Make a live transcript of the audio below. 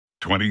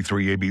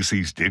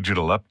23ABC's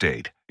digital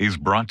update is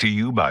brought to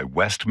you by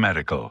West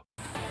Medical.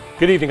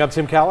 Good evening, I'm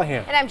Tim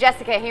Callahan. And I'm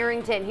Jessica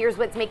Harrington. Here's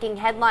what's making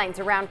headlines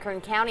around Kern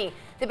County.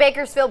 The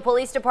Bakersfield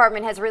Police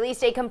Department has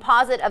released a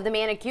composite of the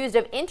man accused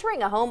of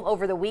entering a home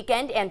over the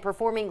weekend and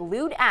performing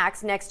lewd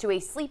acts next to a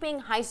sleeping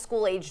high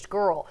school-aged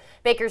girl.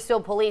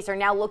 Bakersfield police are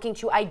now looking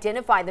to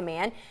identify the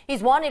man.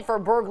 He's wanted for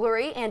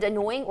burglary and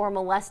annoying or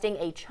molesting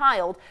a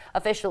child.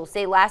 Officials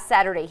say last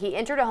Saturday he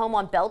entered a home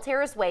on Bell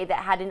Terrace Way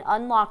that had an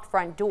unlocked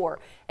front door.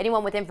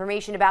 Anyone with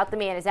information about the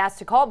man is asked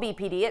to call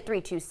BPD at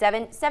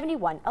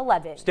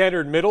 327-7111.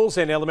 Standard Middles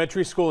and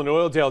Elementary School in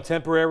Oildale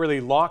temporarily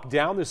locked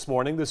down this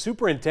morning. The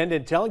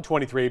superintendent telling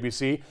 23ABC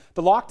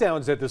the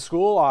lockdowns at the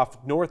school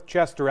off North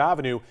Chester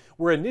Avenue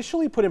were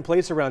initially put in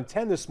place around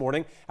 10 this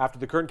morning after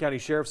the Kern County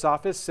Sheriff's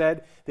Office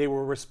said they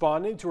were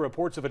responding to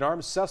reports of an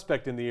armed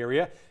suspect in the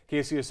area.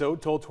 KCSO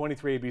told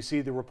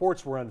 23ABC the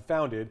reports were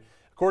unfounded.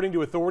 According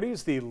to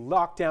authorities, the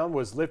lockdown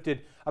was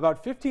lifted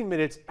about 15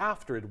 minutes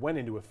after it went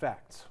into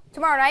effect.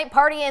 Tomorrow night,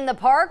 Party in the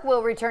Park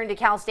will return to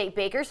Cal State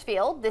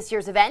Bakersfield. This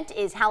year's event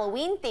is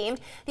Halloween themed.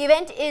 The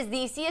event is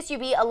the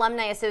CSUB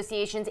Alumni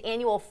Association's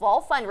annual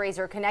fall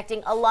fundraiser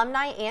connecting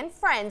alumni and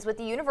friends with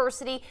the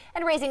university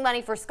and raising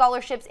money for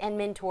scholarships and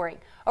mentoring.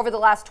 Over the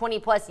last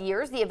 20-plus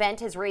years, the event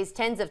has raised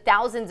tens of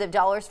thousands of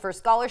dollars for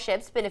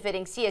scholarships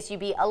benefiting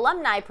CSUB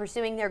alumni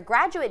pursuing their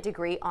graduate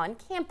degree on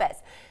campus.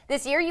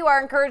 This year, you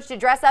are encouraged to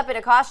dress up in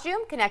a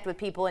costume, connect with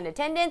people in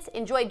attendance,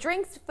 enjoy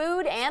drinks,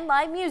 food, and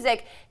live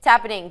music. It's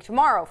happening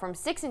tomorrow from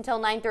 6 until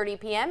 9:30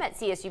 p.m. at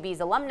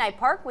CSUB's Alumni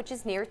Park, which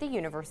is near the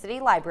University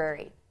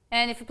Library.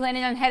 And if you're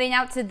planning on heading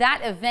out to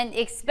that event,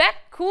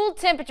 expect cool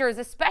temperatures,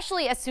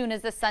 especially as soon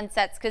as the sun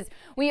sets, because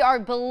we are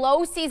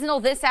below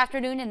seasonal this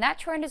afternoon, and that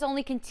trend is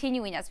only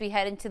continuing as we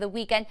head into the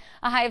weekend.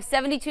 A high of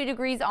 72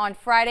 degrees on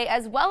Friday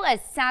as well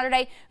as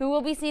Saturday. We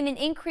will be seeing an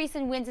increase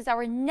in winds as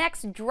our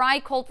next dry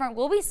cold front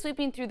will be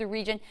sweeping through the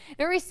region,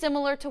 very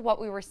similar to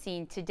what we were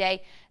seeing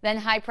today. Then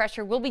high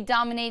pressure will be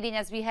dominating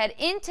as we head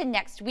into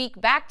next week,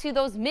 back to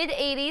those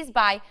mid-80s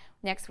by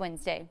next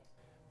Wednesday.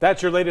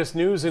 That's your latest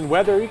news and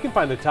weather. You can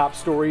find the top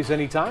stories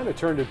anytime at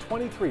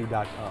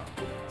turn23.com.